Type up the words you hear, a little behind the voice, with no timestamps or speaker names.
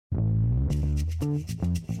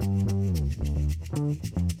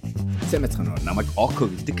Сэмэцгэнэ намайг Око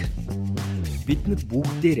гэдэг. Бид нар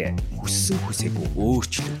бүгдээрээ хүссэн хүсээгүй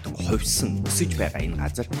өөрчлөгдөн хувьсан өсөж байгаа энэ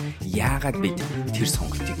газар яагаад бид тэр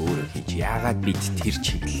сонголтыг өөрөө хийж, яагаад бид тэр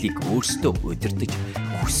чиглэлийг өөрсдөө удирдах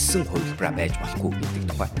хүссэн хувилбараа байж болохгүй гэдэг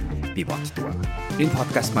тухай би боддог байна. Энэ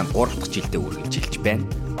подкаст маань 3 дахь жилдээ үргэлжилж байна.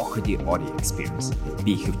 Охиди Ori Experience.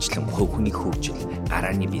 Би хөвчлэн хувь хүний хөгжил,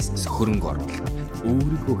 гарааны бизнес, хөрөнгө оруулалт,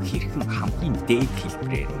 өөрийгөө хэрхэн хамгийн дээд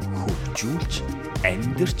хэлбэрээр хөгжүүлж,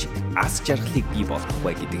 амьдарч, аз жаргалыг бий болгох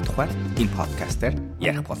вэ гэдэг тухай энэ подкастаар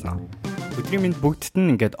ярих болно. Өдрийн мэнд бүгдд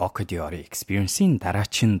нь ингээд Охиди Ori Experience-ийн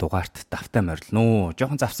дараагийн дугаарт давтаа морилно.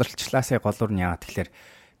 Жохон завсралчлаа сая голуур нь яагаад тэгэхээр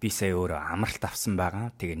би сая өөрөө амралт авсан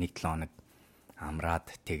байгаа. Тэгээ 1-7 хоног амраад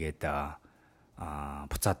тэгээд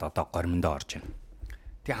буцаад одоо горимдоо орж байна.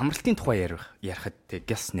 Тэгээ амралтын тухай ярихад тэг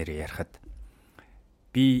гяс нэрээ ярихад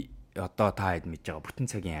би одоо та хэд мэдж байгаа бүтэн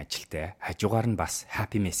цагийн ажилтай хажуугаар нь бас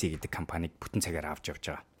Happy Messy гэдэг компанийг бүтэн цагаар авч явж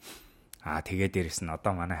байгаа. Тэгээд дээрэс нь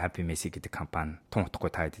одоо манай Happy Messy гэдэг компани тун утгагүй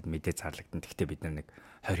та хэд мэдээ зарлагдсан. Тэгтээ бид нар нэг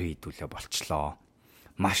 20 хэдүүлээ болчлоо.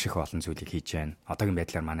 Маш их олон зүйлийг хийж байна. Одоогийн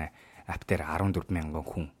байдлаар манай апп дээр 14,000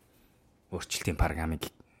 хүн өөрчлөлтийн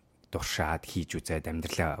програмыг дуршаад хийж үзээд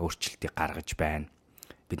амьдралаа өөрчлөлтийг гаргаж байна.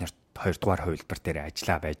 Бид нарт 2 дугаар хувилбар дээр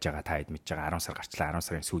ажиллаа байж байгаа та хэд мэдж байгаа 10 сар гарчлаа 10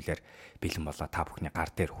 сарын сүүлээр бэлэн болоо та бүхний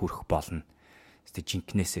гар дээр хүрэх болно. Тэ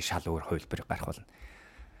жинкнээсээ шал өөр хувилбарыг гарах болно.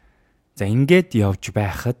 За ингээд явж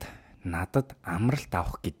байхад надад амралт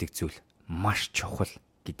авах гэдэг зүйл маш чухал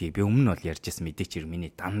гэдгийг би өмнө нь бол ярьжсэн мэдээч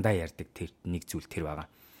миний дандаа ярьдаг тэр нэг зүйл тэр байгаа.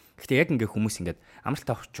 Гэхдээ яг ингээ хүмүүс ингээд амралт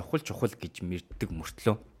авах чухал гэж мэддэг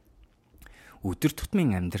мөртлөө өдөр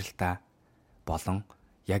тутмын амьдралдаа болон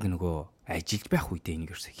яг нөгөө ажиллаж байх үедээ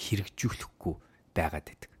энийг ерөөсө хэрэгжүүлэхгүй байгаад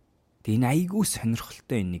байдаг. Тэгээ энэ айгүй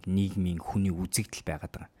сонирхолтой нэг нийгмийн хүний үзэгдэл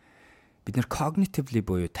байгаад байгаа. Бид нэр cognitively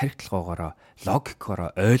буюу тархитлагоогоор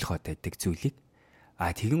логикоор ойлгоод байдаг зүйлийг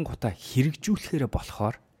тэгин гутаа хэрэгжүүлэхээр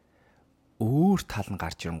болохоор өөр тал нь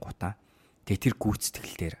гарч ирэн гутаа тэгээ тэр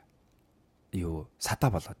гүйцэтгэл дээр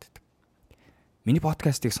садаа болоод байдаг. Миний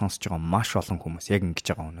подкастыг сонсож байгаа маш олон хүмүүс яг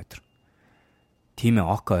ингэж байгаа өнөөдөр. Тийм ээ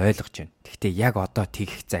Око ойлгож байна. Гэхдээ яг одоо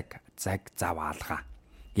тэгэх цаг зав алгаа.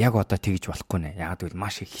 Яг одоо тэгж болохгүй нэ. Яг гэвэл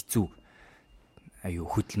маш их хэцүү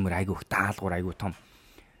хөдөлмөр айгүй их даалгавар айгүй том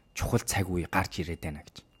чухал цаг үе гарч ирээд байна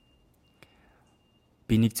гэж.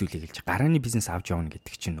 Би нэг зүйлийг хэлж гарааны бизнес авч явна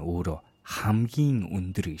гэдэг чинь өөрөө хамгийн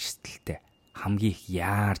өндөр эрсдэлтэй, хамгийн их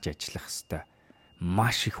яарж ажиллах ёстой,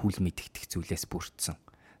 маш их хүл мэдэгдэх зүйлээс бүрдсэн,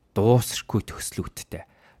 дуусахгүй төслүүдтэй,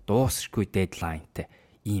 дуусахгүй дедлайнтай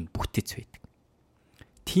ийм бүтэц байдаг.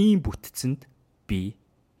 Тийм бүтцэнд би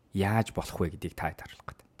яаж болох вэ гэдгийг та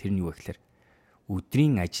харуулах гэдэг. Тэр нь юу вэ гэхээр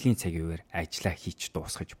өдрийн ажлын цагийн үеэр ажиллаа хийж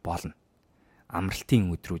дуусгаж болно.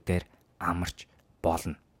 Амралтын өдрүүдээр амарч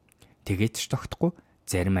болно. Тэгээд ч тогтохгүй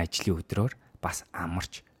зарим ажлын өдрөөр бас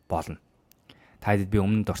амарч болно. Та хэд би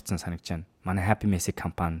өмнө дурдсан санагч байна. Манай Happy Messy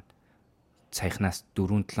компани саяхнаас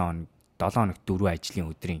 4-7 хоног 7 хоног 4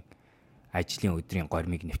 ажлын өдрийн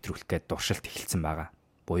гормыг нэвтрүүлэх гээд дуршилт эхэлсэн байгаа.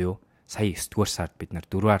 Буюу сая 9-р сард бид нар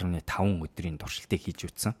 4.5 өдрийн туршилтыг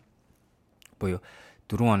хийж үтсэн. Буюу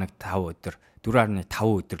 4 хоног 5 өдөр 4.5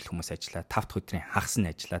 өдөр л хүмүүс ажиллаад 5 дахь өдрийн хагас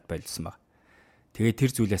нь ажиллаад болилсон баг. Тэгээд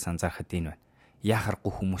тэр зүйлээс анзаархад энэ байна.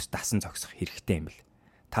 Яахаргүй хүмүүс дасан зогсох хэрэгтэй юм бэл.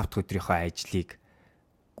 5 дахь өдрийнхөө ажлыг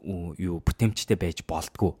бүтэмжтэй байж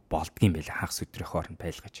болдгийм байлаа хагас өдрийн хооронд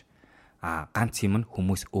байлгаж. Ганц юм нь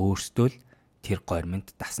хүмүүс өөрсдөө л тэр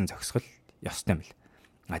гормонд дасан зогсгол ёстой юм бэл.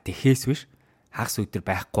 Тэгэхээс биш хагас өдөр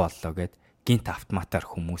байхгүй боллоо гэд гинт автоматар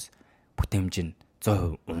хүмүүс бүтэмж нь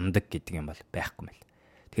 100% ундаг гэдэг юм бол байхгүй мэл.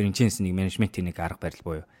 Тэр энэчнээс нэг менежментийн нэг арга барил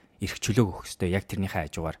буюу эрх чөлөөг өгөх ёстой. Яг тэрнийхээ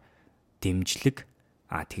хажуугаар дэмжлэг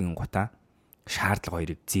тэгин гутаа шаардлага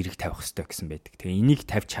хоёрыг зэрэг тавих ёстой гэсэн байдаг. Тэгээ энийг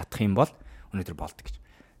тавьж чадах юм бол өнөөдөр болдог гэж.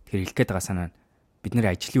 Тэгэхээр хэлэх гээд байгаа санаа нь бид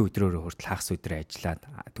нэр ажлын өдрөөр хүртэл хагас өдрөө ажиллаад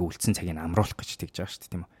тэг үлдсэн цагийг амруулах гэж тэгж байгаа шүү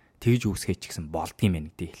дээ тийм үү. Тэгж үүсгэж ч гэсэн болдгийм байх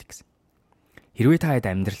гэдэг хэлэх гэсэн. Хэрвээ та хэд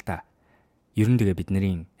амьдралдаа ерөн тэгээ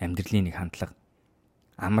бидний амьдралын нэг хандлага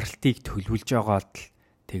амралтыг төлөвлөж байгаа л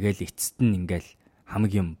тэгэл эцэст нь ингээл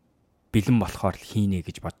хамаг юм бэлэн болохоор л хийнэ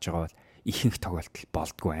гэж бодож байгаа бол ихэнх тохиолдолд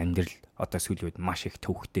болдгоо амьдрал одоо сүүлийн үед маш их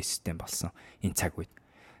төвөгтэй систем болсон энэ цаг үед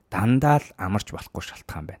дандаа л амарч болохгүй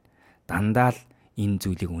шалтгаан байна. Дандаа л энэ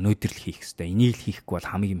зүйлийг өнөөдөр л хийх ёстой. Энийг л хийхгүй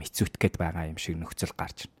бол хамгийн хэцүүт гээд байгаа юм шиг нөхцөл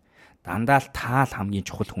гарч ирнэ. Дандаа л таал хамгийн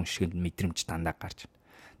чухал хүн шиг мэдрэмж дандаа гарч ирнэ.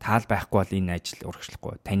 Таал байхгүй бол энэ ажил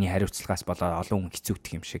урагшлахгүй. Таны хариуцлагаас болоод олон хүн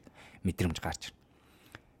хэцүүтэх юм шиг мэдрэмж гарч ирнэ.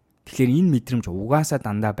 Тэгэхээр энэ мэдрэмж угаасаа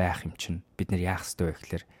дандаа байх юм чинь бид нар яах ёстой вэ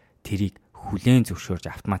гэхээр тэрийг хүлээн зөвшөөрж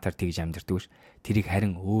автоматар тэгж амьдэрдэг ш. Тэрийг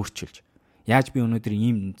харин өөрчилж. Яаж би өнөөдөр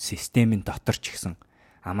ийм системийн дотор ч гэсэн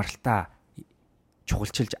амралтаа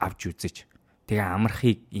чухалчилж авч үзэж тэгээ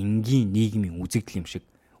амархыг энгийн нийгмийн үзэгдэл юм шиг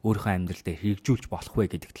өөрийнхөө амьдрал дээр хэрэгжүүлж болох вэ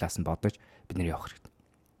гэдэг талаас нь бодож бид нэр явах хэрэгтэй.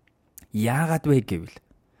 Яагаад вэ гэвэл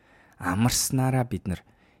амарснараа бид нар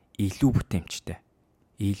илүү бүтээмжтэй,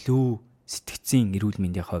 илүү сэтгцийн эрүүл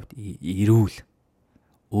мэндийн хувьд эрүүл,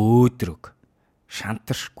 өөдрөг,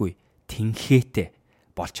 шантаршгүй, тэнхээтэй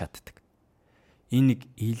болж чаддаг. Энэ нэг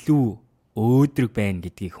илүү өөдрөг байна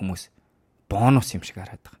гэдгийг хүмүүс бонус юм шиг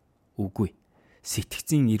хараад байгаа. Үгүй.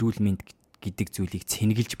 Сэтгцийн эрүүл мэнд гэдэг зүйлийг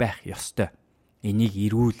цэнгэлж байх ёстой. Энийг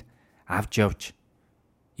эрүүл авч явж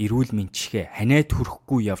эрүүл мэндчгээ ханиад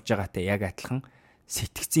хүрэхгүй явж байгаатай яг адилхан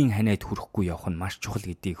сэтгцийн ханиад хүрэхгүй явах нь маш чухал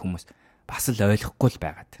гэдгийг хүмүүс бас л ойлгохгүй л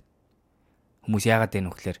байгаад. Хүмүүс яагаад вэ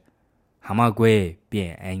нөхлөөр хамаагүй би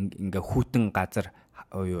ингээ хүүтэн газар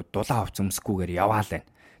дулаан хувц өмсгүйгээр яваал байна.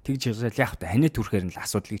 Тэгж яг та ханиад хүрэхээр нь л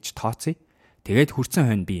асуудал гэж тооцъё. Тэгээд хүрцэн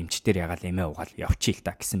хойно би эмчтэр ягаал эмээ угаал явчих л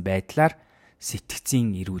та гэсэн байдлаар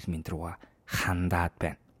сэтгцийн эрүүл мэнд руугаа хандаад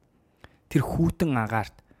байна. Тэр хүүтэн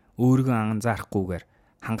агаарт өөрийгөө анзаарахгүйгээр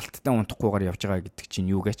хангалттай унтахгүйгээр явж байгаа гэдэг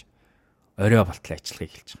чинь юу гэж орой болтол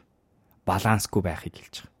ажиллахыг хэлж байгаа. Балансгүй байхыг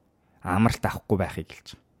хэлж байгаа. Амралт авахгүй байхыг хэлж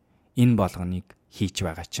байгаа. Энэ болгоныг хийж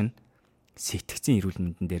байгаа чинь сэтгцийн эрүүл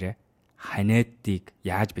мэндэн дээрээ ханиадыг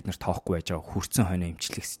яаж бид нар тоохгүй байж байгаа хүрцэн хойно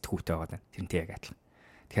эмчлэх сэтгүүтэй байгаа. Тэрнтэй яг адилхан.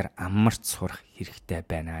 Тэгэхээр амарч сурах хэрэгтэй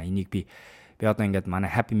байна. Энийг би одоо ингээд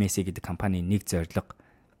манай Happy Messy гэдэг компанийн нэг зорилго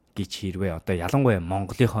гэж хэрвээ одоо ялангуяа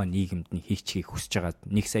Монголынхоо нийгэмд нь хийчихийг хүсэж байгаа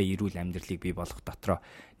 1 сая эрүүл амьдралыг бий болгох дотроо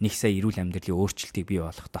 1 сая эрүүл амьдралын өөрчлөлтийг бий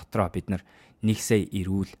болгох дотроо бид нар 1 сая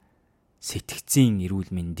эрүүл сэтгцийн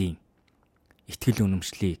эрүүл мэндийн итгэл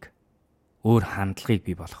үнэмшлийг өөр хандлагыг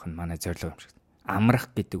бий болгох нь манай зорилго юм шиг.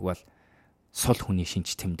 Амрах гэдэг бол сул хүний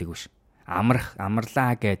шинж тэмдэг биш.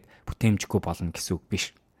 Амарлаа гэд бүтээмжгүй болно гэсэн үг биш.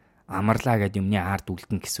 Амарлаа гэд юмны ард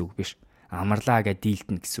үлдэн гэсэн үг биш. Амарлаа гэд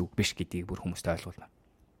дийлдэн гэсэн үг биш гэдгийг бүр хүмүүст ойлгуулна.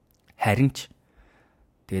 Харин ч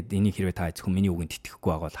тэгээд энийг хэрвээ та зөвхөн миний үгэнд итгэхгүй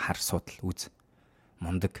байгаа бол хар судал үз.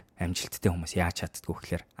 Мундаг амжилттай хүмүүс яаж чаддгүй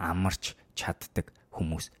гэхээр амарч чаддаг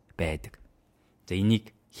хүмүүс байдаг. За энийг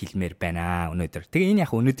хэлмээр байна өнөөдөр. Тэгээ энэ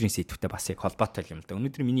яг өнөөдрийн сэдвтэй бас яг холбоотой юм л да.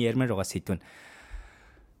 Өнөөдөр миний ярмаар байгаа сэдв нь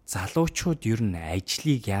залуучууд ер нь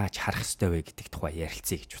ажлыг яаж харах ёстой вэ гэдэг тухай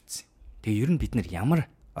ярилцъя гэж утсан. Тэгээ ер нь бид нар ямар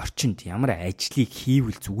орчинд ямар ажлыг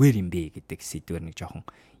хийвэл зүгээр юм бэ гэдэг сэдвээр нэг жоохон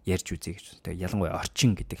ярьж үзье гэж байна. Ялангуяа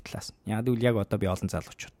орчин гэдэг талаас. Яг л яг одоо би олон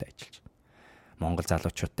залуучуудтай ажиллаж байна. Монгол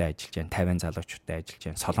залуучуудтай ажиллаж байна, 50 залуучуудтай ажиллаж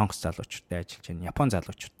байна, Солонгос залуучуудтай ажиллаж байна, Япон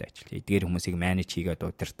залуучуудтай ажиллаж байна. Эдгээр хүмүүсийг менеж хийгээд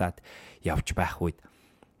удирдаад явж байх үед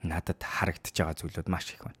надад харагдаж байгаа зүйлүүд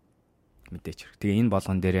маш их байна. Мэдээч хэрэг. Тэгээ энэ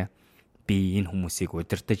болгон дээр би энэ хүмүүсийг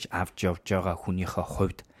удирдах авч явж байгаа хүнийхээ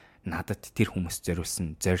хувьд надад тэр хүмүүс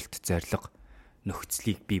зориулсан зорилт зориг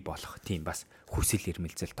нөхцөлийг бий болгох тийм бас хүсэл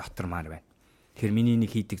эрмэлзэл дотормаар байна. Тэгэхээр миний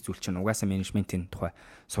нэг хийдэг зүйл чинь угаасаа менежментийн тухай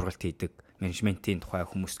сургалт хийдэг, менежментийн тухай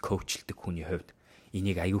хүмүүст коучлдаг хүний хувьд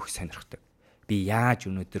энийг аюух сонирхдаг. Би яаж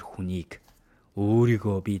өнөөдөр хүнийг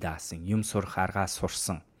өөрийгөө бий даасан, юм сурах аргаа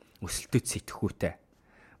сурсан, өсөлтөд сэтгхүүтэй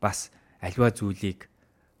бас альва зүйлийг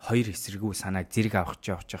хоёр эсрэгүү санааг зэрэг авах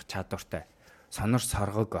явчих чадвартай, сонор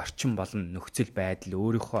соргог орчин болон нөхцөл байдал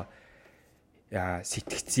өөрийнхөө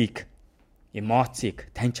сэтгцийг, эмоцийг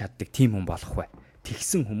таньж чаддаг тийм хүн болох бай.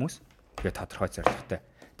 Тэгсэн хүмүүс тэгээ тодорхой зорилготой.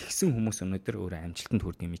 Тэгсэн хүмүүс өнөөдөр өөрөө амжилтанд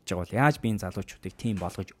хүрдэг мэдж байгаа бол яаж би энэ залуучуудыг тийм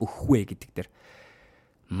болгож өгөх вэ гэдэг дээр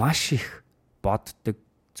маш их боддог,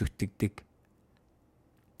 зүтгэдэг,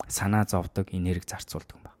 санаа зовдөг, энерги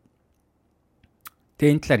зарцуулдаг юм байна.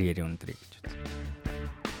 Тэгээ энэ талаар ярих өнөөдөр гэж байна.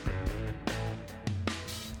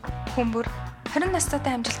 Хүмүүр 20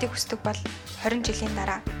 настайдаа амжилтыг хүсдэг бол 20 жилийн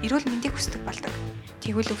дараа эрүүл мэндийг хүсдэг болдог.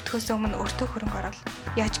 Тэгвэл өвдөхөөс өмнө өөртөө хөрөнгө оруулах.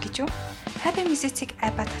 Яаж гэж юу? Happy Messy-ийг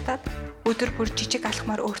апа татаад өдөр бүр жижиг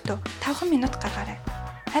алхмаар өөртөө 5 минут гаргаарай.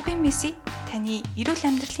 Happy Messy таны эрүүл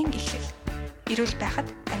амьдралын эхлэл. Эрүүл байхад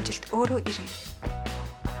амжилт өөрөө ирнэ.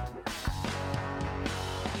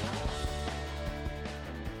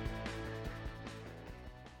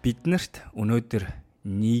 Биднэрт өнөөдөр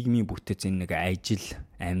нийгмийн бүтэц нэг ажил,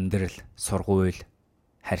 амьдрал, сургууль,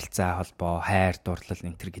 харилцаа холбоо, хайр дурлал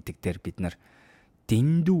энэ төр гэдэг дээр бид нар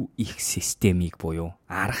дэндүү их системийг буюу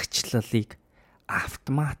аргачлалыг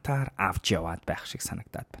автоматар авч яваад байх шиг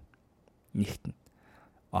санагдаад байна. Нэгт нь.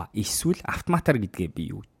 Эсвэл автоматар гэдгээ би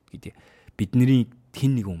юу гэдэг бидний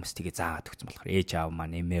хэн нэг хүмүүс тгээ заагаад өгсөн болохоор ээж аав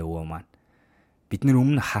маань, эмээ өвөө маань бид нар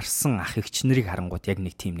өмнө харсан ах эгч нарыг харангуут яг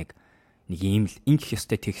нэг тийм нэг ийм л ингэх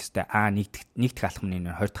ёстой тэгэх ёстой нэгдэх алхам нь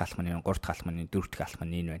 20 дахь алхам нь 3 дахь алхам нь 4 дахь алхам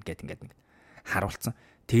нь гэдэг ингээд нэг харуулсан.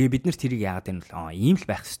 Тэгээ бид нар тэрийг яагаад юм бол ийм л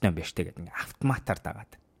байх ёстой юм байна штэ гэдэг ингээд автоматар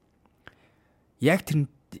дагаад. Яг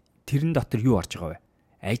тэрэн дотор юу орж байгаа вэ?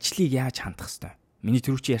 Ажлыг яаж хандах ёстой? Миний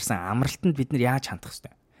түрүү чи ярьсан амралтанд бид нар яаж хандах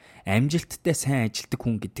ёстой? Амжилттай сайн ажилтдаг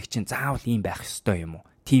хүн гэдэг чинь заавал ийм байх ёстой юм уу?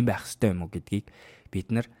 Тийм байх ёстой юм уу гэдгийг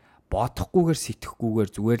бид нар бодохгүйгээр сэтгэхгүйгээр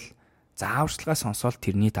зүгээр л зааварчилгаа сонсоод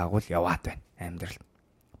тэрний дагуу яваад байна амьдрал.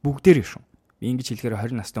 Бүгдээрээ шүү. Би ингэж хэлэхээр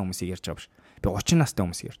 20 настай хүмүүсийг ярьж байгаа биш. Би 30 настай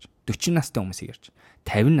хүмүүсийг ярьж, 40 настай хүмүүсийг ярьж,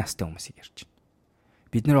 50 настай хүмүүсийг ярьж.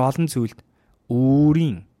 Бид нэр олон зүйлд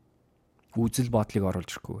өөрийн үзэл бодлыг оруулж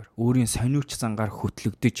ирхгүйгээр, өөрийн сониуч зангаар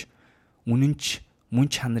хөтлөгдөж, үнэнч мөн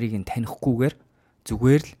чанарыг нь танихгүйгээр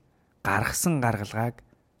зүгээр л гаргасан гаргалгааг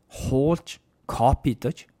хуулж,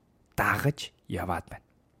 копидож, дагаж яваад байна.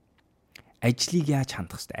 Ажлыг яаж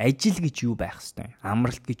хандах ёстой? Ажил гэж юу байх ёстой?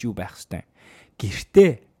 Амралт гэж юу байх ёстой?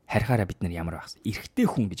 Гэртээ харихаараа бид нар ямар байх ёстой? Эрэгтэй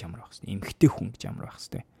хүн гэж ямар байх ёстой? Эмэгтэй хүн гэж ямар байх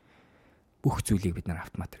ёстой? Бүх зүйлийг бид нар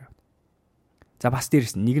автомат яваад. За бас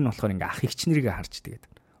дээрэс нэг нь болохоор ингээ ах эгч нарыг харж тэгээд.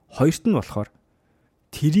 Хоёрт нь болохоор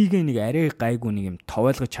тэрийг нэг арай гайгүй нэг юм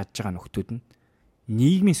товойлгож чадж байгаа нөхдүүд нь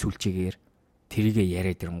нийгмийн сүлжээгээр тэрийг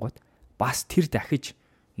яриад ирэнгууд бас тэр дахиж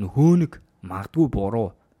нөхөө нэг магадгүй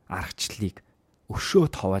буруу аргачлалыг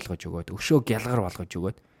өшөө товойлгож өгөөд, өшөө гялгар болгож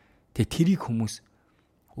өгөөд тэрийг хүмүүс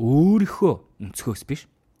өөрийнхөө өнцгөөс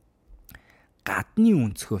биш гадны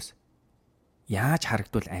өнцгөөс яаж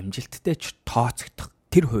харагдвал амжилттай ч тооцогдох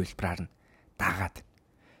тэр хувилбараар нь дагаад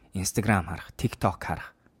Instagram харах, TikTok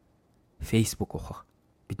харах, Facebook ухах.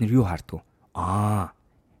 Бид нар юу хардгүү?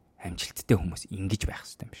 Амжилттай хүмүүс ингэж байх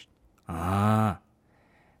хэрэгтэй юм биш.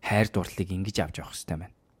 Хайр дурлалыг ингэж авч явах хэрэгтэй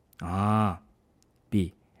байна.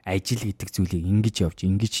 Би ажил гэдэг зүйлийг ингэж явж,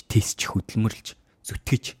 ингэж тестч хөдөлмөрлж,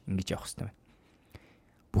 зүтгэж ингэж явах хэрэгтэй байна.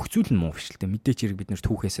 Бүх зүйл нь муу биш л дээ. Мэдээч хэрэг бид нэр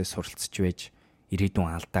түүхээсээ суралцж байж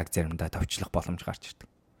ирээдүйн алдааг заримдаа товчлох боломж гарч ирдэг.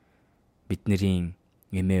 Бидний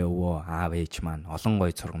эмээ өвөө аав ээж маань олон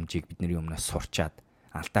гой сургамжийг бидний өмнөөс сурчаад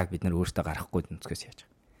алдааг бид нар өөртөө гаргахгүй өнцгөөс яаж.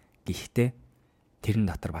 Гэхдээ тэрэн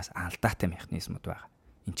дотор бас алдаатай механизмуд байгаа.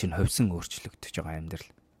 Энд чинь ховсон өөрчлөгдөж байгаа амьдрал.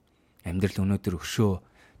 Амьдрал өнөөдөр өшөө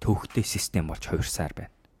төвхтэй систем болж хувирсаар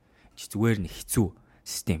байна. Зүгээр нэг хэцүү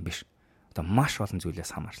систем биш. Одоо маш олон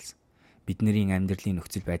зүйлээс хамаарсан. Бидний амьдралын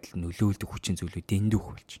нөхцөл байдалд нөлөөлдөг хүчин зүйлүүд дэндүүх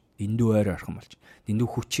болж, дэндүү ойр орхон болж, дэндүү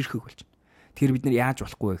хүчирхэг болж. Тэгэхээр бид нар яаж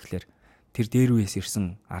болохгүй вэ гэхээр тэр дээр үеэс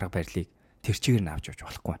ирсэн арга барилыг тэр чигээр нь авч явж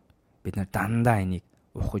болохгүй байна. Бид нар дандаа энийг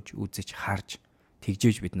ухаж, үзэж, харж,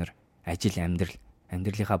 тэгжээж бид нар ажил,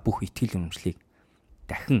 амьдралынхаа бүх итгэл үнэмшлийг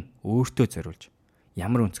дахин өөртөө зориулж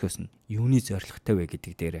ямар өнцгөөс нь юуны зорилготой вэ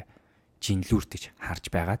гэдэг дээр жинлүүртэж харж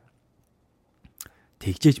байгаад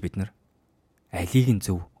тэгжээж бид нар алийг нь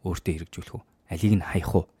зөв өөртөө хэрэгжүүлэх үү, алийг нь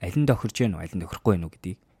хаях уу, аль нь тохирж гэнэ үү, аль нь тохирохгүй байна уу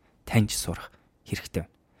гэдгийг таньж сурах хэрэгтэй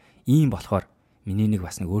байна. Ийм болохоор миний нэг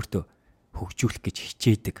бас нэг өөртөө хөгжүүлэх гэж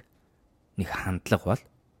хичээдэг нэг хандлага бол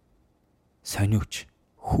сониуч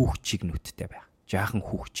хүүхчиг нүдтэй байх. Жаахан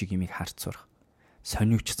хүүхчиг имийг харж сурах.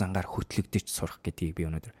 Сониуч зангаар хөтлөгдөж сурах гэдгийг би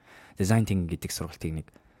өнөөдөр design thinking гэдэг сургалтыг нэг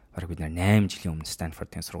бараг бид 8 жилийн өмнө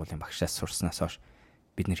Stanford-ийн сургуулийн багшаас сурснаас хойш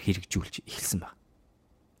бид нэр хэрэгжүүлж эхэлсэн баг.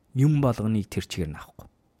 Юм болгоныг тэр чигээр нь авахгүй.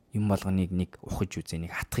 Юм болгоныг нэг ухаж үзье,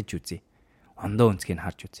 нэг хатгаж үзье. Ондоо өнцгийг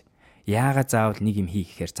харж үзье. Яагаад заавал нэг юм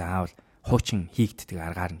хийх гэхээр заавал хуучин хийгддэг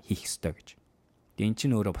аргаар нь хийх ёстой гэж. Энд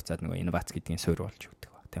чинь өөрөө буцаад нөгөө инновац гэдгийн суурь болж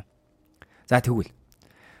өгдөг баг тийм. За тэгвэл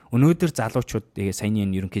өнөөдөр залуучууд саяны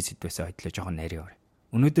энэ ерөнхий сэдвээс хөдлөө жоохон нарийн өөр.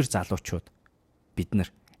 Өнөөдөр залуучууд бид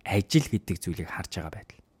нар ажил гэдэг зүйлийг харж байгаа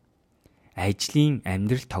байдал. Ажлын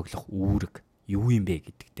амьдрал тоглох үүрэг юу юм бэ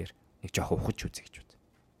гэдэг дээр нэг жоохон ухаж үзье гэж байна.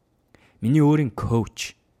 Миний өөрийн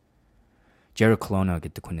коуч Jerry Colonna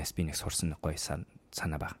гэдэг хүнээс би нэг сурсан гоё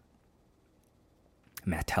санаа баг.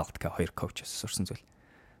 Matt Health гэх хоёр коучээс сурсан зүйл.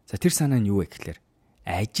 За тэр санаа нь юу вэ гэхээр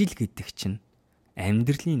ажил гэдэг чинь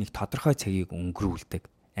амьдралын нэг тодорхой цагийг өнгөрүүлдэг,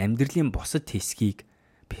 амьдралын бусад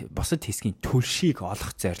хэсгийн төлшийг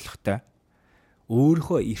олох зорилготой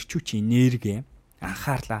өөрийнхөө эрч хүч энерги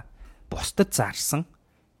анхаарлаа бусдад зарсан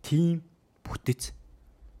тийм бүтэц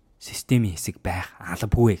системийн хэсэг байх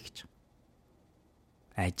албагүй гэж.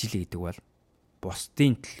 Ажил гэдэг бол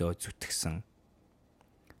бусдын төлөө зүтгэсэн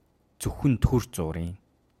зөвхөн төр зургийн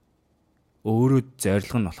өөрөө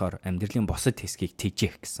зорилго нь болохоор амьдралын бусад хэсгийг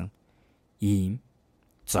тэжээх гэсэн ийм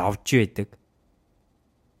зовж байдаг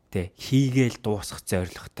хийгээл дуусгах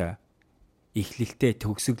зорилготой эхлэлтэй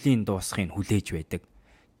төгсгөлийн дуусхыг хүлээж байдаг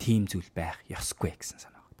тийм зүйл байх ёсгүй гэсэн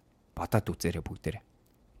санаа байна. Бодоод үзээрэй бүгдээрээ.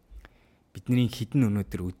 Бидний хідэн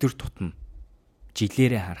өнөөдөр өдөр тутам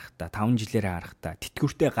жилээрээ харахтаа, 5 жилээрээ харахтаа,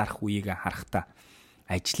 тэтгэвртэй гарах үеийг харахтаа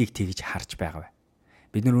ажлыг тэгж харж байгаа бай.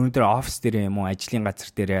 Бид нар өнөөдөр офис дээр юм уу, ажлын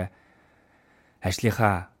газар дээр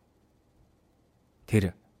ажлынхаа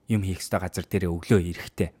тэр юм хийх ёстой газар дээр өглөө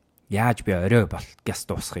ирэхдээ яаж би орой болтгоос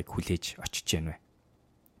дуусхыг хүлээж очиж гэнэ вэ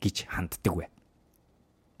гэж ханддаг вэ.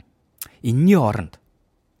 Энэний оронд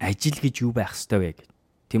ажил гэж юу байх ёстой вэ гэж.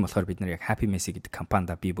 Тийм болохоор бид нар яг Happy Messy гэдэг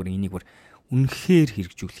компанида би бүр энийг бүр үнэхээр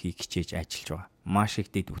хэрэгжүүлэхийг хичээж ажиллаж байгаа. Маш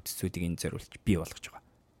их дэд бүтцүүдийг энэ зориулж бий болгож байгаа.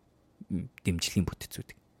 Дэмжлэгийн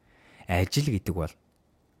бүтцүүдийг. Ажил гэдэг бол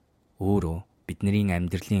өөрөө бидний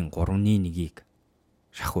амьдралын 3/1-ийг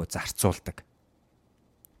шахуу зарцуулдаг.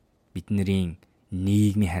 Бидний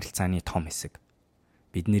нийгмийн харилцааны том хэсэг.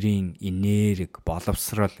 Бидний энерги,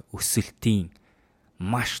 боловсрол, өсөлтийн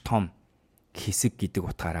маш том хэсэг гэдэг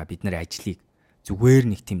утгаараа бид нар ажлыг зүгээр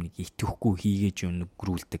нэг тийм нэг итгэхгүй хийгээж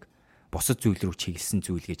өнгөрүүлдэг. Бусад зүйл рүү чиглэсэн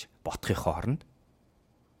зүйл гэж бодохын хооронд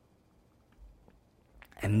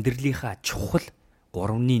амьдралынхаа чухал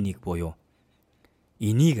 3/1 буюу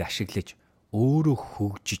энийг ашиглаж өөрөө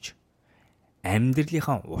хөгжиж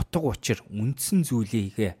амьдралынхаа утга учир үндсэн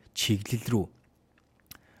зүйлийг чиглэл рүү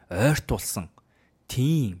ойртуулсан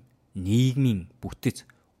тийм нийгмийн бүтэц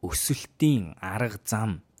өсөлтийн арга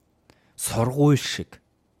зам сургууль шиг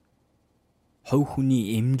хувь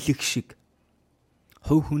хүний эмнэлэг шиг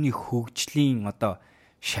хувь хүний хөгжлийн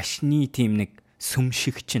шашны тийм нэг сүм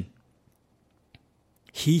шиг чинь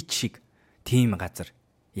хийч шиг тийм газар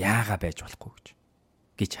яага байж болохгүй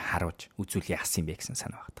гэж харуулж үзүүл яасан бэ гэсэн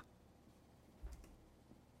санаа багт.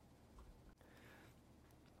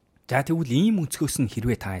 За тэгвэл ийм өнцгөөс нь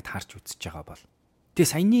хэрвээ та харж үзэж байгаа бол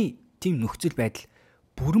тэгээ саяны тийм нөхцөл байдал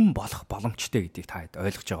бүрэн болох боломжтой гэдгийг та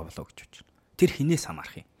ойлгож байгаа болов уу гэж бодож байна. Тэр хинээс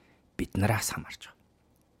хамаарх юм. Бид нараас хамаарч байгаа.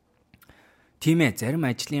 Тийм ээ, зарим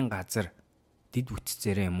ажлын газар дэд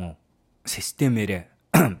бүтцээрээ юм уу системээрээ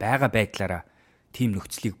байгаа байдлаараа тийм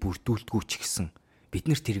нөхцөлийг бүрдүүлдэггүй ч гэсэн бид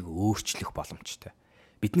нар тэрийг өөрчлөх боломжтой.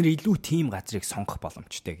 Бид нар илүү тийм газрыг сонгох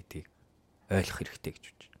боломжтой гэдгийг ойлгох хэрэгтэй гэж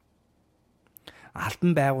бодож байна.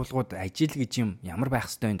 Албан байгууллагууд ажил гэж юм ямар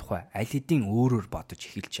байх ёстой энэ тухай аль хэдийн өөрөөр бодож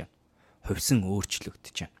эхэлж байна. Хувьсан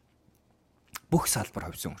өөрчлөгдөж байна. Бүх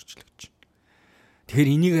салбар хувьсан өөрчлөгдөж байна.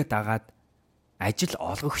 Тэгэхээр энийгээ дагаад ажил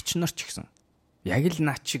олгогч нар ч гэсэн яг л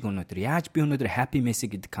наад шиг өнөөдөр яаж би өнөөдөр Happy Messy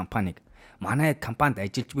гэдэг компаниг манай компанид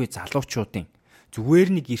ажиллаж буй залуучуудын зүгээр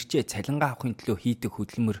нэг ирчээ цалингаа авахын төлөө хийдэг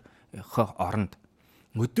хөдөлмөрийнхөө оронд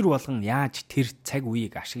өдөр болгон яаж тэр цаг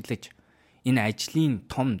үеийг ашиглаж энэ ажлын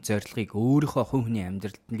том зорилгыг өөрийнхөө хувь хүний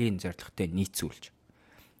амьдралын зорилготой нийцүүлж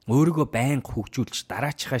өөрийгөө байнга хөгжүүлж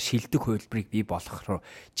дараачихаа шилдэг хувилбарыг бий болгох руу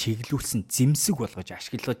чиглүүлсэн зэмсэг болгож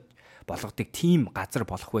ашиглаж болгодог тийм газар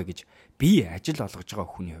болох вэ гэж би ажил олгож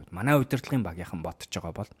байгаа хүний хувьд манай удирдлагын багийнхан бодож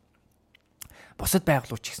байгаа бол бусад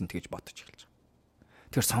байгууллагч гэсэн тэгж бодож эхэлж байгаа.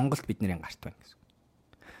 Тэгэхээр сонголт бидний гарт байна гэсэн.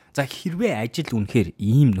 За хэрвээ ажил үнэхээр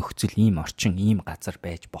ийм нөхцөл, ийм орчин, ийм газар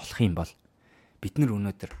байж болох юм бол бид нар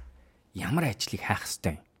өнөөдөр ямар ажлыг хаах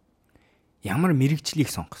ёстой юм? Ямар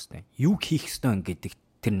мэрэгжлийг сонгох ёстой юм? Юу хийх ёстой юм гэдэг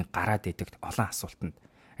тэр нэг гараад идэг олон асуултанд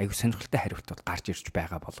аюу сонирхолтой хариултууд гарч ирж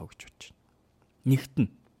байгаа болов уу гэж бодож байна. Нэгт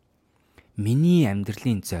нь миний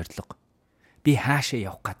амьдралын зорилго би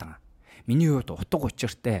хаашаа явах гээд байгаа. Миний хувьд утга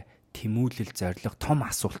учиртай тэмүүлэл зорилго том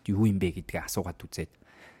асуулт юу юм бэ гэдгийг асуугаад үзээд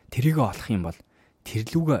тэрийг олох юм бол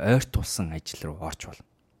тэрлүүгээ ойртуулсан ажил руу орж болно.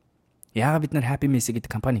 Яагаад бид нар Happy Messy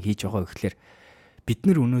гэдэг компаниг хийж байгаа вэ гэхээр бид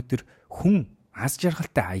нар өнөөдөр хүн аз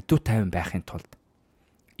жаргалтай аюу тайван байхын тулд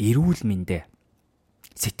эрүүл мэндэ,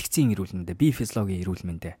 сэтгцийн эрүүл мэндэ, бие физиологийн эрүүл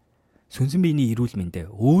мэндэ, сүнсэн биений эрүүл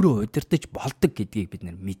мэндэ өөрөө удирдах болдог гэдгийг бид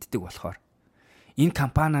нар мэддэг болохоор энэ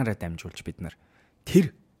компаниараа дамжуулж бид нар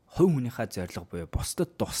тэр хувь хүнийхээ зорилго буюу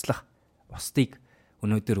бусдад туслах, бусдыг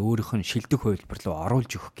өнөөдөр өөрийнх нь шилдэг хувилбар руу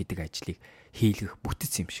оруулж өгөх гэдэг ажлыг хийлгэх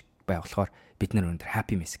бүтэц юм шиг бай болохоор бид нар өнөөдөр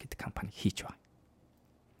Happy Messy гэдэг компаниг хийж байгаа.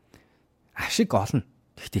 Ашиг олно.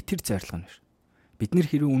 Гэхдээ тэр зорилго нь бид нар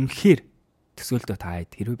хэрвээ үнэхээр төсөөлтөө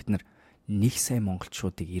таад хэрвээ бид нар 1 сая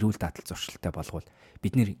монголчуудыг эрүүл дадал зуршилтай болгоод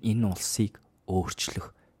бид нар энэ улсыг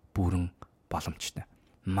өөрчлөх бүрэн боломжтой.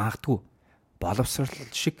 Магадгүй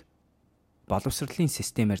боловсролын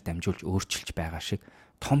системээр дамжуулж өөрчилж байгаа шиг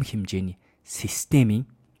том хэмжээний системийн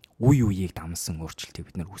үе үеийг дамсан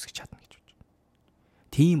өөрчлөлтийг бид нар үүсгэж чадна гэж бодож байна.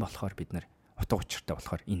 Тийм болохоор бид нар утга учиртай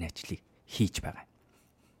болохоор энэ ажлыг хийж байгаа.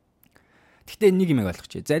 Гэхдээ нэг юм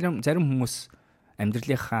ойлгоч. Зарим хүмүүс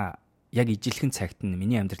амьдралынхаа яг ижилхэн цагт нь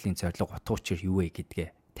миний амьдралын зорилго утга учир юу вэ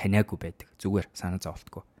гэдгээ таниагүй байдаг. Зүгээр санаа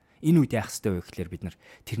зовлтгүй. Энэ үед яах ёстой вэ гэхээр бид нар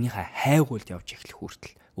тэрнийхээ хайгуулд явж эхлэх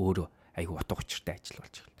хүртэл өөрөө айгүй утга учиртай ажил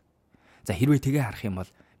болж эхэлдэг. За хэрвээ тгээ харах юм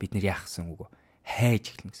бол бид нар яах гэсэн үг вэ? Хайж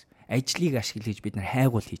эхлэнэ гэсэн. Ажлыг ашиглаж бид нар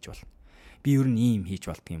хайгуул хийж болно. Би ер нь ийм хийж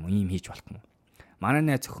болдго юм уу? Ийм хийж болох юм уу? Манай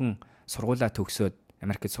найз зөвхөн сургуулаа төгсөөд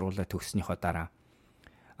Америкт сургуулаа төгснөхийн дараа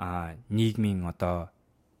нийгмийн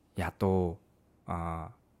ядуу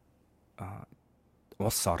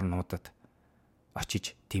улс орнуудад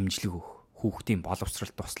очиж дэмжлэг өгөх, хүүхдийн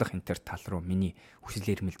боловсролд туслах энэ тал руу миний хүсэл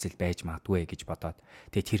эрмэлзэл байж магадгүй гэж бодоод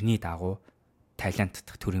тэгээ тэрний дагуу Таиланд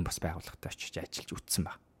дахь төрийн бас байгууллагатай очиж ажиллаж үтсэн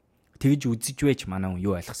баг. Тэгж үзэж байж манай хүн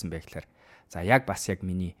юу ойлгосон бэ гэхээр за яг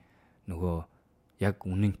миний нөгөө яг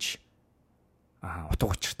үнэнч утга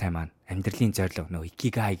учиртай маань амьдралын зорилго нөгөө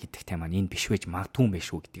икигай гэдэгтэй маань энэ биш байж магадгүй юм биш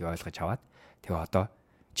үү гэдгийг ойлгож аваад тэгээ одоо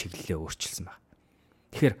чиглэлээ өөрчилсөн баг.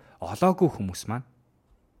 Тэгэхээр олоогүй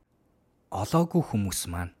хүмүүс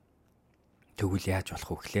маань тэгвэл яаж болох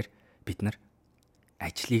вэ гэхээр бид нар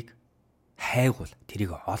ажлыг хайгуул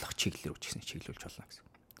тэрийг олох чиглэл рүү ч гэсэн чиглүүлж болно гэсэн.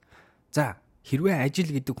 За хэрвээ ажил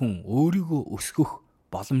гэдэг хүн өөрийгөө өсгөх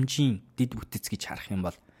боломжийн дэд бүтц гэж харах юм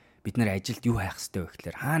бол бид нар ажилд юу хайх ёстой вэ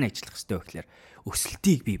гэхээр хаана ажиллах ёстой вэ гэхээр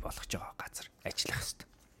өсөлтийг бий болгож байгаа газар ажиллах ёстой.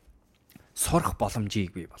 Сурах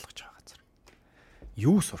боломжийг бий болгож байгаа газар.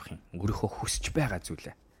 Юу сурах юм? Өөрийнхөө хүсэж байгаа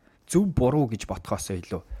зүйлээ. Зөв буруу гэж бодхоосоо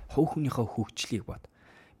илүү хувь хүнийхээ хөгжлийг бод.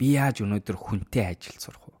 Би яаж өнөөдөр хүнтэй ажилд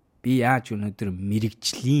сурах вэ? Би яаж өнөөдөр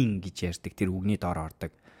мэрэгжлийн гэж ярьдаг тэр үгний доор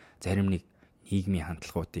ордог зарим нэг нийгмийн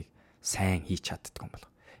хандлагуудыг сайн хийж чаддаг юм бол.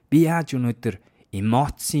 Би яаж өнөөдөр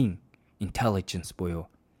эмоцийн intelligence буюу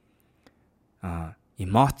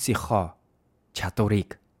эмоцийнхоо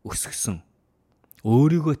чадварыг өсгсөн,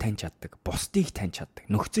 өөрийгөө таньж чаддаг, бусдыг таньж чаддаг,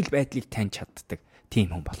 нөхцөл байдлыг таньж чаддаг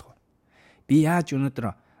тийм хүн болох уу? Би яаж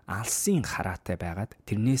өнөөдөр алсын хараатай байгаад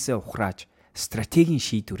тэрнээсээ ухрааж стратегийн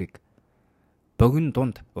шийдвэрийг богино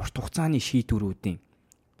дунд урт хугацааны шийдвэрүүдийн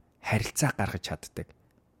харилцаа гаргаж чаддаг,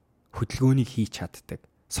 хөдөлгөөнийг хийж чаддаг,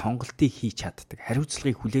 сонголтыг хийж чаддаг,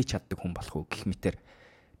 хариуцлагыг хүлээж чаддаг хүн болох уу гэх мэтэр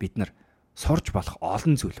бид нар сурж болох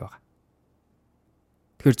олон зүйл байна.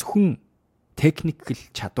 Тэгэхээр зөвхөн техникэл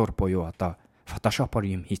чадвар буюу одоо фотошопоор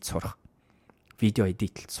юм хийж сурах, видео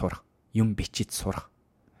эдитлж сурах, юм бичиж сурах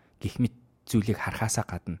гэх мэт зүйлийг харахаасаа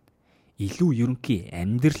гадна илүү ерөнхий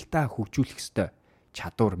амьдралдаа хөгжүүлэх ёстой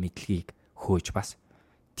чадвар мэдлэгийг хөөж бас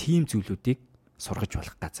тийм зүйлүүдийг сургаж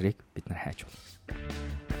болох газрыг бид нар хайж байна.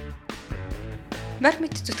 Морь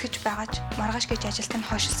мэд зүтгэж байгаач маргааш гэж ажилт нь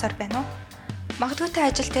хойшилсоор байна уу? Магадгүй та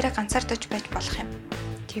ажил дээр ганцаардаж байж болох юм.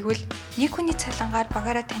 Тэгвэл нэг хүний цалингаар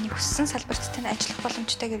багаараа таны хүссэн салбарт тань ажиллах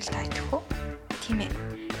боломжтой гэвэл та итгэх үү? Тийм ээ.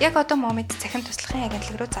 Яг одоо Момид цахим туслахын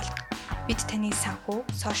агентлаг руу залга. Бид таны санхүү,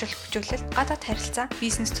 сошиал хөгжүүлэлт, гадаад харилцаа,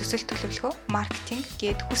 бизнес төсөл төлөвлөгөө, маркетинг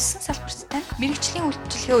гээд хүссэн салбарт тань мэргэжлийн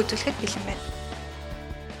үйлчилгээ үзүүлэхэд бэлэн байна.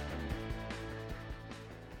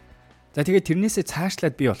 За тэгээд тэрнээсээ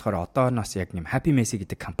цаашлаад би болохоор одооноос яг нэм Happy Messy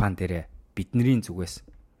гэдэг компани дээрээ бидний зүгээс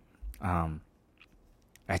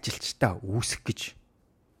ажилчдаа үүсгэх гэж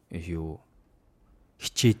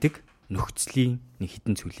хичээдэг нөхцөлийн нэг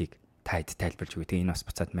хідэн зүйлийг таад тайлбарж өгье. Тэгээ энэ бас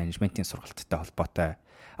буцаад менежментийн сургалттай холбоотой.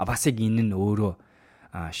 Бас яг энэ нь өөрөө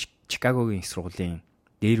Чикагогийн сургуулийн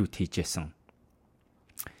дээр үт хийжсэн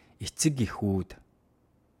эцэг эхүүд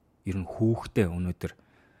ер нь хүүхдээ өнөөдөр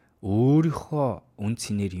өөрийнхөө үн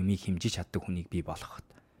цэнээр юмыг хэмжиж чаддаг хүнийг бий болгоход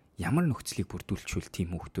ямар нөхцөлийг бүрдүүлчихвэл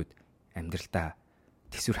тийм хүүхдүүд амьдралдаа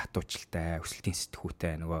төсвөр хатуучлалтай, өсөлтийн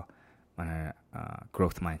сэтгүүтэй нөгөө манай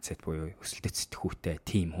growth mindset буюу өсөлтөд сэтгүүтэй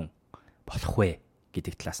тийм хүн болох вэ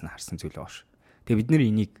гэдэг талаас нь харсан зүйл боош. Тэгээ бид нэр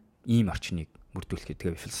энийг ийм орчныг бүрдүүлэхэд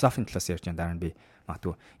тэгээ философийн талаас ярьж байгаа дараа нь би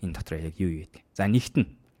магадгүй энэ дотор яг юу гэдэг. За нэгт нь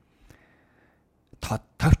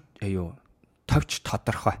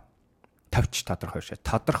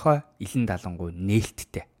тодорхой илэн далангуй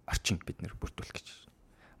нээлттэй орчин бид нэр бүрдүүлэх гэж.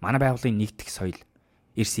 Манай байгууллагын нэгдэх соёл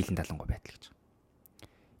эрс илэн далангуй байдал гэж.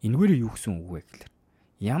 Энэгээр юу гэсэн үг вэ гэхээр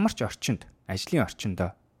ямар ч орчинд, ажлын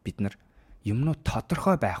орчиндөө бид нар юмнууд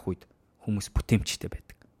тодорхой байх үед хүмүүс бүтээмжтэй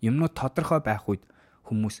байдаг. Юмнууд тодорхой байх үед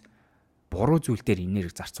хүмүүс буруу зүйл дээр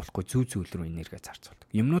энерги зарцуулахгүй зөв зүйл рүү энерги зарцуулдаг.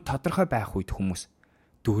 Юмнууд тодорхой байх үед хүмүүс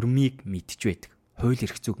дүрмийг мэдж байдаг. Хууль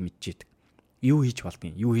эрх зүйг мэдж байдаг. Юу хийж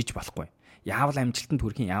болдгийг, юу хийж болохгүй. Яавал амжилтанд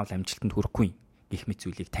хүрэхин, яавал амжилтанд хүрэхгүй гэх мэт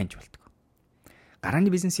зүйлийг таньж болдог.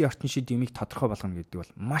 Гарааны бизнесийн орчин шид юмыг тодорхой болгоно гэдэг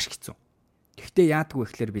бол маш хэцүү. Гэхдээ яадаг вэ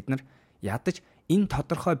гэхээр бид нар ядаж энэ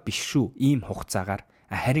тодорхой биш шүү ийм хугацаагаар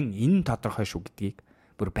харин энэ тодорхой шүү гэдгийг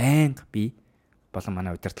бүр байнга би болон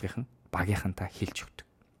манай удирдлагын багийнхантаа хэлж өгдөг.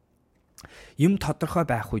 Юм тодорхой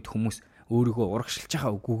байх үед хүмүүс өөрийгөө урагшилж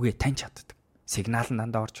байгаа үгүйгээ таньж чаддаг. Сигнал нь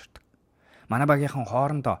дандаа орж ирдэг. Манай багийнхан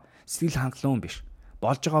хоорондоо сэтгэл хангалуун биш.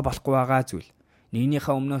 Болж байгаа болохгүй байгаа зүйл.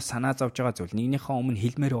 Нэгнийхээ өмнөөс санаа зовж байгаа зүйл, нэгнийхээ өмнө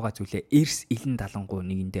хэлмээр байгаа зүйлээ эрс илэн далангуй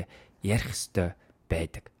нэгэндээ ярих ёстой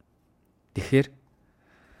байдаг. Тэгэхээр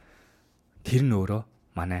тэр нь өөрөө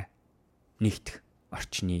манай нэгдэх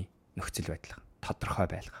орчны нөхцөл байдал тодорхой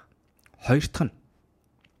байлгах. Хоёр дахь нь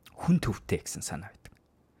хүн төвтэй гэсэн санаа байдаг.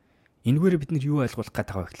 Энэгээр бид нар юу ойлгох гээд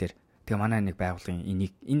байгаа вэ гэхээр тэгээ манай нэг байгууллагын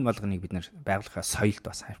энэ болгоныг бид нар байгууллагын соёлд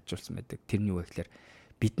бас хавчулсан байдаг. Тэр нь юу вэ гэхээр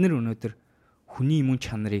бид нар өнөөдөр хүний мөн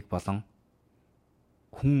чанарыг болон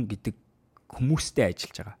хүн гэдэг хүмүүстэй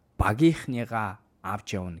ажиллаж байгаа. Багийнхныгаа авч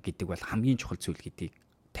явна гэдэг бол хамгийн чухал зүйл гэдгийг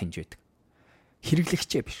таньж байдаг.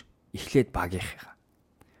 Хэрэглэгчээ биш. Эхлээд багийнхыгаа.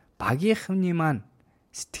 Багийнхны маань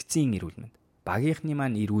сэтгцийн эрүүл мэнд. Багийнхны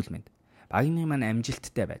маань эрүүл мэнд. Багийнхны маань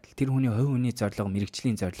амжилттай байдал. Тэр хүний хувь хүний зорилго,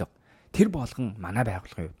 мэрэгжлийн зорилго тэр болгон манай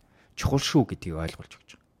байгууллагын хувьд чухал шүү гэдгийг ойлгуулж өгч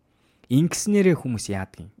байгаа. Ингэснээрээ хүмүүс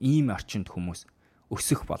яадаг юм? Ийм орчинд хүмүүс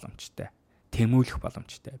өсөх боломжтой, тэмүүлэх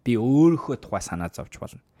боломжтой. Би өөрийнхөө тухай санаа зовж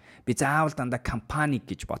болно. Би заавал дандаа компани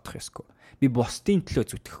гэж бодох ёсгүй. Би бусдын төлөө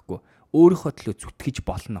зүтгэхгүй, өөрийнхөө төлөө зүтгэж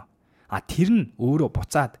болно. Тэр нь өөрөө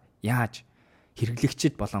буцаад яаж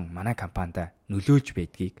хэрэглэгчид болон манай компанид нөлөөлж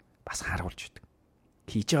байдгийг бас харуулж өгдөг.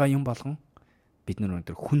 Хийж байгаа юм болгон бид нар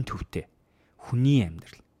өнөөдөр хүн төвтэй, хүний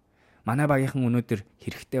амьдрал. Манай багийнхан өнөөдөр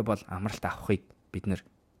хэрэгтэй бол амралт авахыг бид нар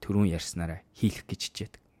түрүүн ярьснараа хийх гэж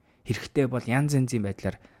хичээдэг. Хэрэгтэй бол янз янзын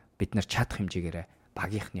байдлаар бид нар чадах хэмжээгээр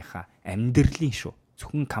багийнхныхаа амьдралын шүү.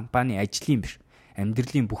 Зөвхөн компани ажлын биш.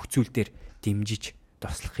 Амьдралын бүх зүйл дээр дэмжиж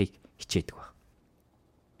туслахыг хичээдэг баг.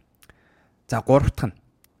 За гурав дахь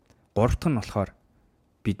нь болохоор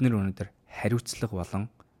бид нар өнөөдөр хариуцлага болон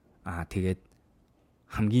тэгээд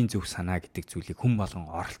хамгийн зөв санаа гэдэг зүйлийг хүн болгон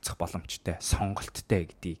оролцох боломжтой, сонголттой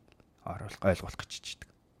гэдгийг ойлгуулах гэж хичээдэг.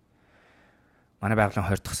 Манай байгууллагын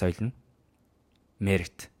 20 дахь соёл нь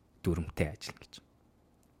merit дүрмтэй ажил гэж.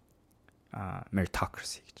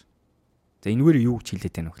 Meritocracy гэж. За энэгээр юу гэж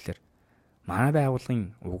хэлээд байна вэ гэхээр манай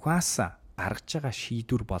байгууллагын угаасаа гаргаж байгаа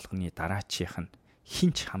шийдвэр болгоны дараачийнх нь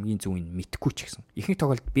хинч хамгийн зөвийг мэдгүй ч гэсэн. Ихэнх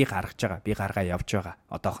тохиолдолд би гаргаж байгаа, би гаргаа явж байгаа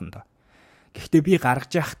одоохондоо. Гэхдээ би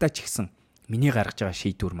гаргаж байхдаа ч гэсэн миний гаргаж байгаа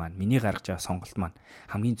шийдвэр маань, миний гаргаж байгаа сонголт маань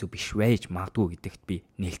хамгийн зөв биш байж магадгүй гэдэгт би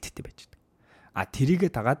нээлттэй байж байгаа. Тэрийгэ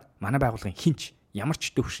дагаад манай байгууллагын хинч ямар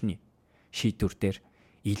ч төвшний шийдвэр дээр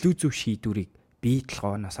илүү зөв шийдвэрийг бие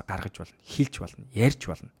толгооноос гаргаж болно, хэлж болно, ярьж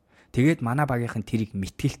болно. Тэгээд манай багийнхан тэрийг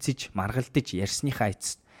мэтгэлцэж, маргалдаж ярьсныхаа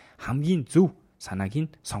эцэст хамгийн зөв санааг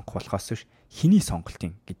нь сонгох болохоос биш хэний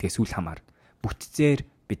сонголтын гэдгээс үл хамааран бүтцээр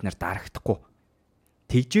бид нар дарагдахгүй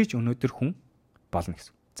тэгжээж өнөөдөр хүн болно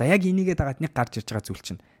гэсэн. За яг энийгээ дагаад нэг гарч ирж байгаа зүйл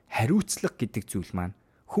чинь хариуцлага гэдэг зүйл маань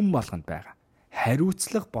хүн болгонд байгаа.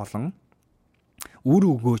 Хариуцлага болон үр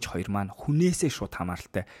өгөөж хоёр маань хүнээсээ шууд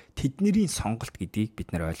хамааралтай. Тэдний сонголт гэдгийг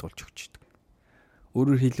бид нар ойлгуулж өгч байдаг.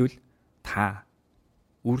 Өөрөөр хэлбэл та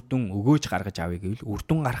үр дүн өгөөж гаргаж авъя гэвэл үр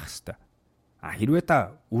дүн гарах ёстой. Хэрвээ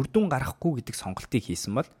та үр дүн гаргахгүй гэдэг сонголтыг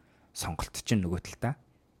хийсэн бол сонголт чинь нөгөө талдаа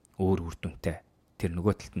өөр үр дүнтэй. Тэр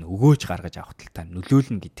нөгөө талд нь өгөөж гаргаж авах талдаа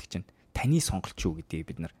нөлөөлнө гэдэг чинь таны сонголт шүү гэдгийг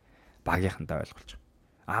бид нар багийнхандаа ойлгуулж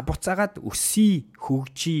байгаа. Буцаагаад өсөе,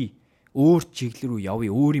 хөгжие, өөр чиглэл рүү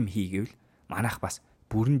явъя, өөр юм хий гэвэл манайх бас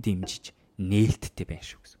бүрэн дэмжиж нээлттэй байна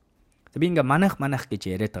шүү гэсэн. Би ингээ манайх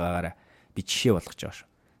гэж яриад байгаагаараа би жишээ болгож байгаа шүү.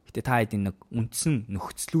 Гэтэ та эдийн нэг үндсэн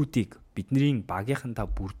нөхцлүүдийг бидний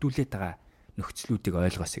багийнхандаа бүрдүүлээд байгаа нөхцлүүдийг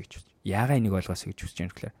ойлгоосэй гэж байна. Яагаад энийг ойлгоосэй гэж хүсэж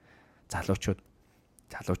байна гэхээр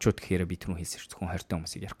залуучууд гэхээр би түрүүн хэлсэн шүү. Зөвхөн 20 та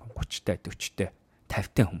хүмүүсийг ярихгүй 30-тай, 40-тай,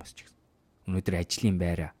 50-тай хүмүүс ч гэсэн. Өнөөдөр ажлын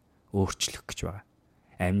байраа өөрчлөх гэж байгаа.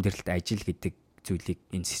 Амьдралд ажил гэдэг зүйлийг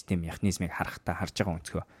энэ систем механизмыг харж байгаа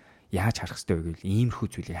өнцгөө яаж харах ёстой вэ гэвэл иймэрхүү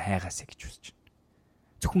зүйлийг хайгаасаа гэж хүсэж байна.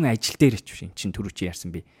 Зөвхөн ажил дээр ч биш. Эн чинь түрүү чи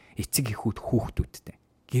ярьсан би эцэг эхүүд хүүхдүүдтэй.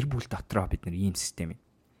 Гэр бүл дотроо бид нар ийм системийг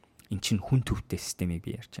эн чинь хүн төвтэй системийг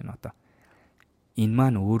би ярьж байна одоо. Энэ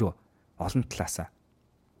маань өөрөө олон талаасаа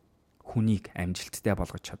хүнийг амжилттай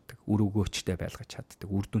болгож чаддаг, үр өгөөчтэй байлгаж чаддаг,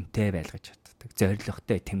 үр дүнтэй байлгаж чаддаг,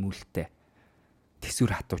 зорилготой, тэмүүлэлтэй,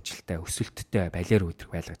 тэсвэр хатуучлалтай, өсөлттэй, балиар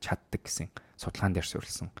өдрөг байлгаж чаддаг гэсэн судалгаан дээр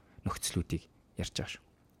суурилсан нөхцлүүдийг ярьж байгаа шүү.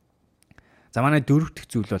 За манай дөрөв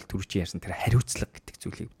дэх зүйл бол түрүүчийн ярьсан тэр хариуцлага гэдэг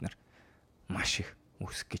зүйлийг бид нар маш их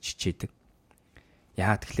үүсгэх гэж хичээдэг.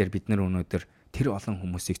 Яагаад тэгэхээр бид нар өнөөдөр тэр олон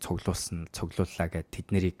хүмүүсийг цуглууллаа гэд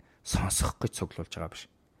тэднийг сонсох гэж цуглуулж байгаа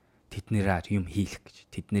биш. Тэднэрээр юм хийх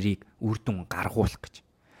гэж, тэднийг үр дүн гаргуулах гэж.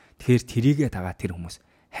 Тэгэхээр тэрийгээ дагаа тэр хүмүүс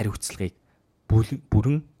хариуцлагыг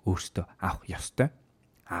бүрэн өөртөө авах ёстой,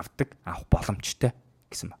 авдаг, авах боломжтой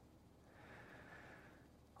гэсэн ба.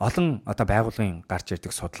 Олон одоо байгууллагын гарч ирдэг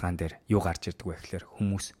судалгаан дээр юу гарч ирдэг вэ гэхээр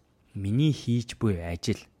хүмүүс миний хийж буй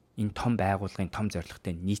ажил энэ том байгууллагын том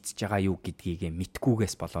зорилготой нийцж байгаа юу гэдгийг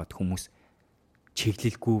мэдгүйгээс болоод хүмүүс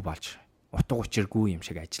чиглэлгүй болж утга учиргүй юм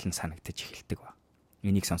шиг ажиллан санагдаж эхэлдэг ба.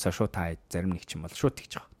 Энийг сонсоо шууд та зарим нэг ч юм бол шууд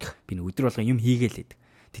тэгж байгаа. Би нэг өдөр болго юм хийгээл.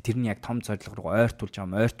 Тэрний яг том зорилго руу ойртуулж байгаа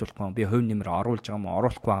юм, ойртуулахгүй юм, би хувь нэмэр оруулж байгаа юм,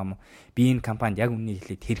 оруулахгүй байгаа юм. Би энэ компанид яг үнний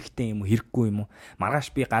хэлээд хэрэгтэй юм уу, хэрэггүй юм уу?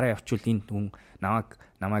 Маргааш би гараа явуучвал энэ хүн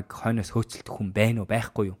намайг хойноос хөөцөлдөх хүн байна уу,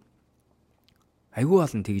 байхгүй юу? Айгүй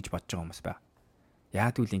олон тэгж бодож байгаа хүмүүс байна.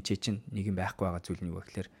 Яг үл энэ чинь нэг юм байхгүй байгаа зүйл нь юу вэ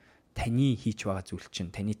гэхээр таны хийж байгаа зүйл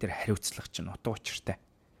чинь таны тэр хариуцлага чинь утга учиртай.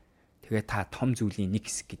 Тэгээ та том зүйлийн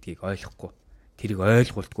нэг хэсэг гэдгийг ойлгохгүй, тэрийг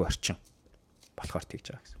ойлгуулдаггүй орчин болохоор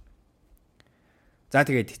тэгж байгаа гэсэн. За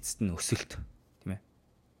тэгээд эцэст нь өсөлт, тийм ээ.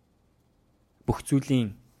 Бүх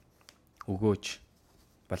зүйлийн өгөөж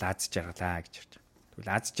бол аз жаргалаа гэж ярьж байгаа.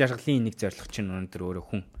 Тэгвэл аз жаргалын нэг зорилго чинь өнөөдөр өөрөө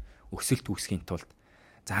хүн өсөлт үүсгэхийн тулд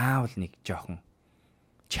заавал нэг жоохон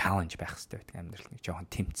чаленж байх хэрэгтэй байдаг амьдрал, нэг жоохон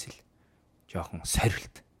тэмцэл, жоохон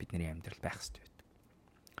сорилт бидний амьдрал байх хэрэгтэй байдаг.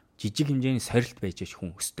 Жижиг хэмжээний сорилт байж аж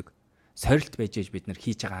хүн өсдөг. Сорилт байж аж бид нар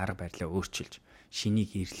хийж байгаа арга барилаа өөрчилж,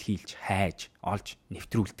 шинийг эрэлхийлж, хайж, олж,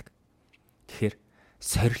 нэвтрүүлдэг. Тэгэхээр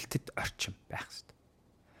сорилтод орчин байх хэрэгтэй.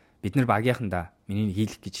 Бид нар багийнхандаа миний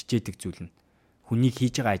хийх гэж хичээдэг зүйл нь хүнийг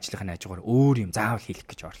хийж байгаа ажлынхаа хажуугаар өөр юм заавал хийх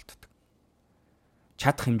гэж оролддог.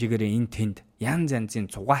 Чадах хэмжээгээр энэ тэнд янз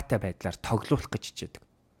янзын цугаатай байдлаар тоглуулах гэж хичээдэг.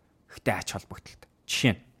 Гэхдээ ач холбогдолтой.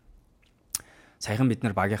 Жишээ нь саяхан бид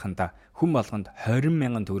нар багийнхандаа хүн болгонд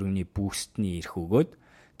 20,000 төгрөгийн бүүстний эрх өгөөд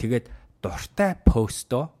тэгээд дуртай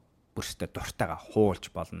постоо бүрстэ дуртайгаа хуулж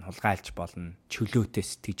болно, хулгайлж болно, чөлөөтэй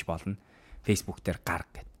сэтгэж болно. Facebook дээр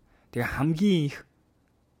гарга гэд. Тэгээ хамгийн их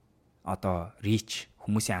reach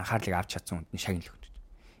хүмүүсийн анхаарлыг авч чадсан хүнд нь шагнал өгч.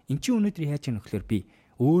 Энд чинь өнөөдөр яаж яах вэ гэхээр би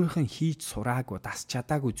өөрийнх нь хийж сураагүй, дас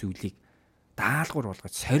чадаагүй зүйлийг даалгавар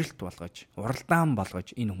болгож, сорилт болгож, уралдаан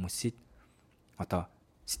болгож энэ хүмүүсийг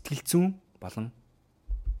сэтгэл зүйн болон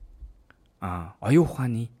оюун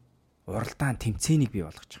ухааны уралдаан тэмцээнийг бий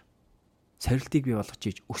болгож байгаа. Сорилтыг бий болгож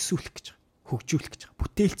ийж өсвөлөх гэж байгаа. Хөгжүүлэх гэж байгаа.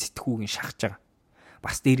 Бүтээл сэтгүүгийн шахаж байгаа.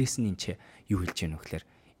 Бас дээрэс нь энэ юу хэлж яах вэ гэхээр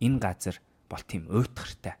энэ газар бол тийм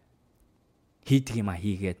уйтгартай. Хийдэг юм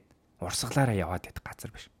хийгээд урсгалаараа яваад байдаг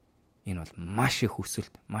газар биш. Энэ бол маш их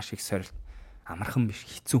өсөлт, маш их сорилт, амархан биш,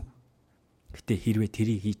 хэцүү. Гэтэ хэрвээ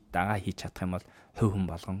тэрийг хийж чадах юм бол хувь хүн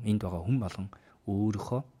болгон, энд байгаа хүн болгон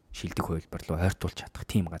өөрийнхөө шилдэг хувилбар руу ойртуулж чадах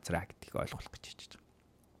тийм газар гэдгийг ойлгох гэж хийж байгаа.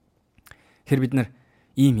 Тэгэхээр бид нар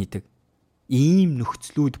ийм хийдэг, ийм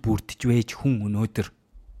нөхцлүүд бүрдэж вэж хүн өнөөдөр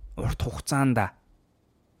урт хугацаанд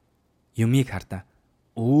юмыг хардаа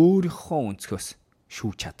өөрийнхөө өнцгөөс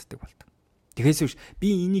шүүж чаддаг болдог. Тэгэхээс биш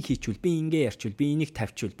би энийг хийчихвэл, би ингээ ярьчвал, би энийг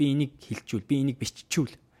тавьчвал, би энийг хэлчихвэл, би энийг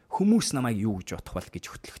биччихвэл хүмүүс намайг юу гэж бодох бол гэж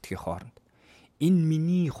хөтлөгдөхийн хооронд энэ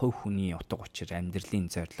миний хувь хүний утга учир, амьдралын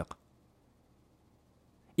зорилго.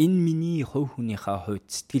 Энэ миний хувь хүнийхээ хувьд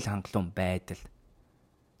сэтгэл хангалуун байдал,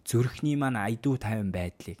 зүрхний маань айдуу тайван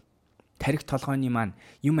байдлыг, тарих толгойн маань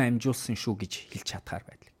юм амжуулсан шүү гэж хэлж чадхаар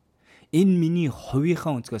байдлыг. Энэ миний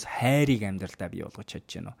хувийнхаа өнцгөөс хайрыг амьдралдаа бий болгож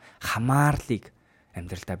чадж гэнэ үү? Хамаарлыг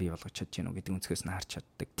амьдралдаа бий болгож чадж гэнэ үү гэдэг өнцгөөс нь харж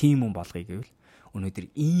чаддаг. Тийм хүн болгоё гэвэл өнөөдөр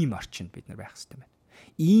ийм орчинд бид нар байх хэрэгтэй байна.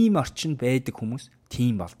 Ийм орчинд байдаг хүмүүс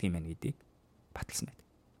тийм болдгийм байх гэдгийг баталсан байдаг.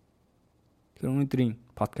 Тэгэхээр өнөөдрийн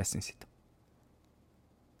подкастын сэдэв.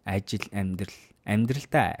 Ажил,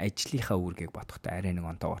 амьдралдаа ажлынхаа үүргийг бодохдоо арай нэг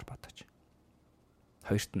онтоогоор бодож.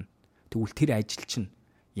 Хоёрт нь тэгвэл тэр ажил чинь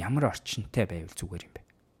ямар орчинтай байвал зүгээр юм бэ?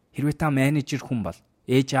 Хэрвээ та менежер хүн бол,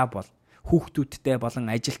 ээж аав бол, хүүхдүүдтэй болон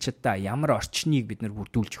ажилчдаа ямар орчныг бид нар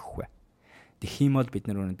бүрдүүлж өгөх вэ? Тэгэх юм бол бид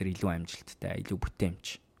нар өнөөдөр илүү амжилттай, илүү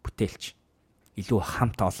бүтээлч, илүү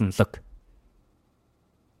хамт олонлог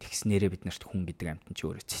тэгснээрээ бид нарт хүн гэдэг амьтан ч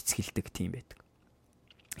өөрөө цэцгэлдэг тийм байдаг.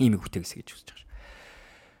 Ийм их үтэгэс гэж үзэж байгаа.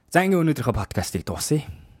 За ингээ өнөөдрийнхөө подкастыг дуусъя.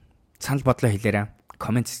 Санал бодлоо хэлээрэй,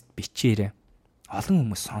 комент бичээрэй. Олон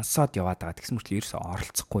хүмүүс сонсоод яваад байгаа гэсэн мөртлөө ерөөсөө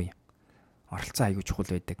оролцохгүй юм. Оролцоо аягүй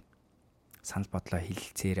чухал байдаг. Санал бодлоо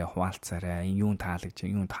хэлэлцээрэй, хуваалцаарай. Юунд таалагдж,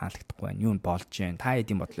 юунд таалагдахгүй байна, юунд болж байна, та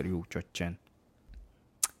эдийн бодлоор юу гэж бодож байна.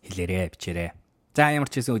 Хэлээрэй, бичээрэй. За ямар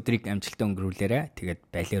ч хэсэн өдрийг амжилттай өнгөрүүлээрэй. Тэгээд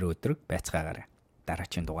байлаар өдрөг байцгаагаарай.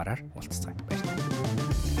 Дараагийн дугаараар уулзцгаая. Баярлалаа.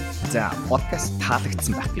 За, подкаст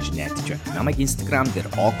таалагдсан байх гэж найдаж байна. Намайг Instagram дээр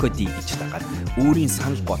okd гэж дагаад өөрийн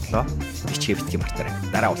санал бодлоо бичээ битгий мартаарай.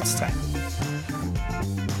 Дараа уулзцгаая.